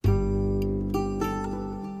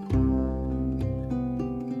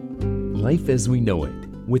Life as We Know It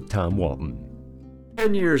with Tom Walton.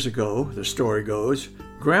 10 years ago, the story goes,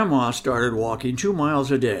 Grandma started walking 2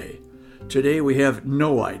 miles a day. Today we have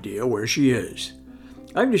no idea where she is.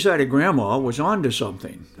 I've decided Grandma was onto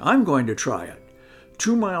something. I'm going to try it.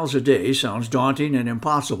 2 miles a day sounds daunting and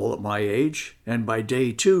impossible at my age, and by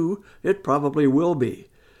day 2, it probably will be.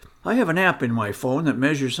 I have an app in my phone that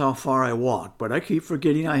measures how far I walk, but I keep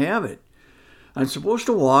forgetting I have it. I'm supposed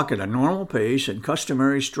to walk at a normal pace and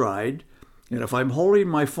customary stride, and if I'm holding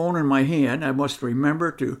my phone in my hand, I must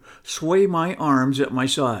remember to sway my arms at my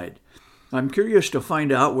side. I'm curious to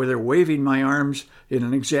find out whether waving my arms in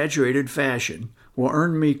an exaggerated fashion will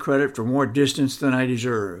earn me credit for more distance than I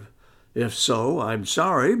deserve. If so, I'm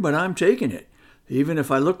sorry, but I'm taking it, even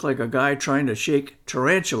if I look like a guy trying to shake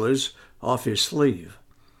tarantulas off his sleeve.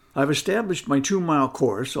 I've established my 2-mile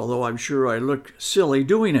course, although I'm sure I look silly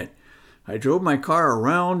doing it. I drove my car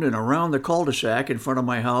around and around the cul-de-sac in front of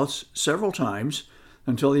my house several times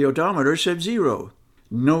until the odometer said 0,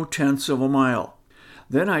 no tenths of a mile.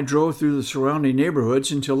 Then I drove through the surrounding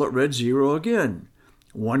neighborhoods until it read 0 again,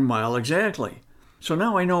 1 mile exactly. So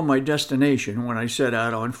now I know my destination when I set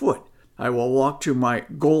out on foot. I will walk to my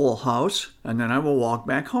goal house and then I will walk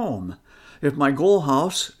back home. If my goal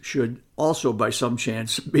house should also by some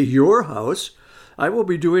chance be your house, I will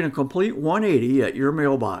be doing a complete 180 at your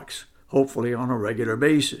mailbox, hopefully on a regular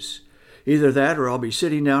basis. Either that or I'll be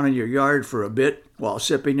sitting down in your yard for a bit while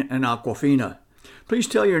sipping an Aquafina. Please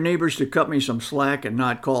tell your neighbors to cut me some slack and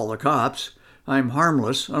not call the cops. I'm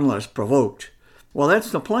harmless unless provoked. Well,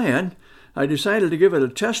 that's the plan. I decided to give it a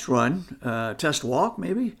test run, test walk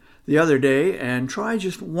maybe, the other day and try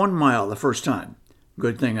just 1 mile the first time.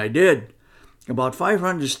 Good thing I did. About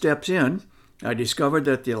 500 steps in, I discovered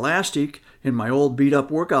that the elastic in my old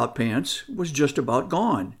beat-up workout pants was just about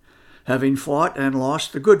gone, having fought and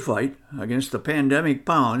lost the good fight against the pandemic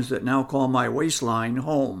pounds that now call my waistline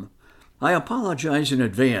home. I apologize in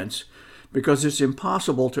advance because it's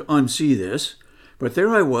impossible to unsee this, but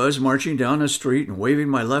there I was marching down the street and waving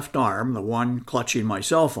my left arm, the one clutching my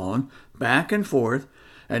cell phone, back and forth,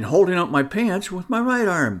 and holding up my pants with my right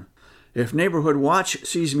arm. If Neighborhood Watch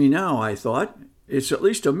sees me now, I thought, it's at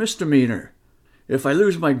least a misdemeanor. If I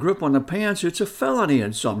lose my grip on the pants, it's a felony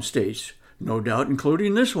in some states, no doubt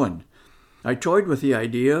including this one. I toyed with the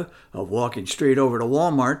idea of walking straight over to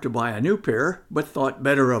Walmart to buy a new pair, but thought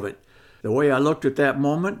better of it. The way I looked at that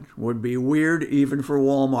moment would be weird even for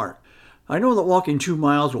Walmart. I know that walking 2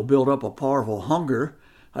 miles will build up a powerful hunger.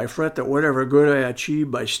 I fret that whatever good I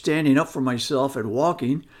achieve by standing up for myself and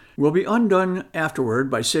walking will be undone afterward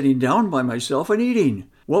by sitting down by myself and eating.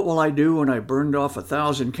 What will I do when I burned off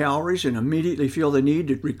 1,000 calories and immediately feel the need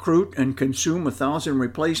to recruit and consume 1,000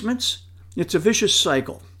 replacements? It's a vicious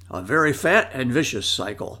cycle, a very fat and vicious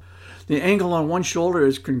cycle. The angel on one shoulder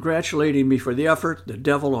is congratulating me for the effort. The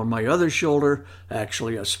devil on my other shoulder,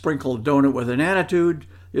 actually a sprinkled donut with an attitude,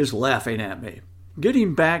 is laughing at me.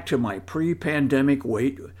 Getting back to my pre-pandemic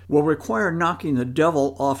weight will require knocking the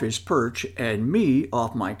devil off his perch and me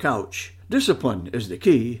off my couch. Discipline is the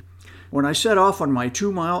key. When I set off on my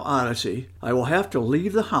 2-mile odyssey, I will have to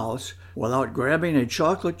leave the house without grabbing a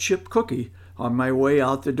chocolate chip cookie on my way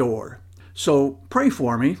out the door. So pray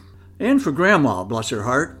for me, and for Grandma, bless her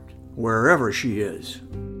heart, wherever she is.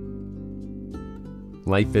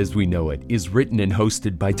 Life as We Know It is written and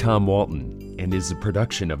hosted by Tom Walton and is a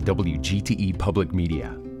production of WGTE Public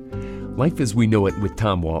Media. Life as We Know It with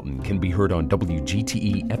Tom Walton can be heard on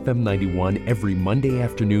WGTE FM 91 every Monday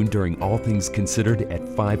afternoon during All Things Considered at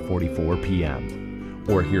 5:44 p.m.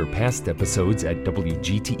 Or hear past episodes at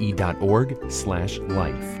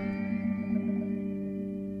WGTE.org/life.